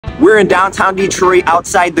We're in downtown Detroit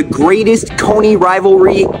outside the greatest Coney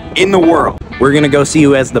rivalry in the world. We're gonna go see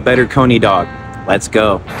who has the better Coney dog. Let's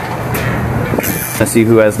go. Let's see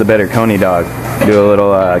who has the better Coney dog. Do a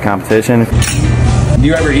little competition. Do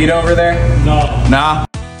you ever eat over there? No. Nah?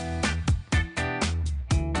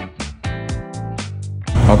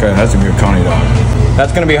 Okay, that's a good Coney dog.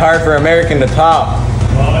 That's gonna be hard for American to top.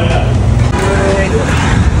 Oh yeah.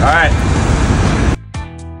 All right.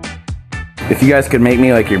 If you guys could make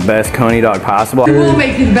me like your best Coney dog possible. We will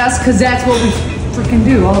make you the best because that's what we freaking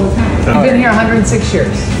do all the time. I've been here 106 years.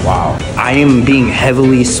 Wow. I am being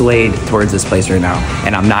heavily swayed towards this place right now,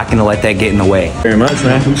 and I'm not gonna let that get in the way. Very much,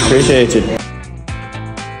 man. Appreciate you.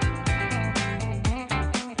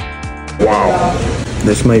 Wow.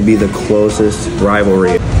 This might be the closest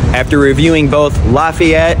rivalry. After reviewing both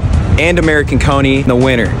Lafayette and American Coney, the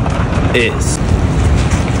winner is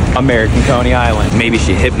American Coney Island. Maybe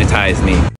she hypnotized me.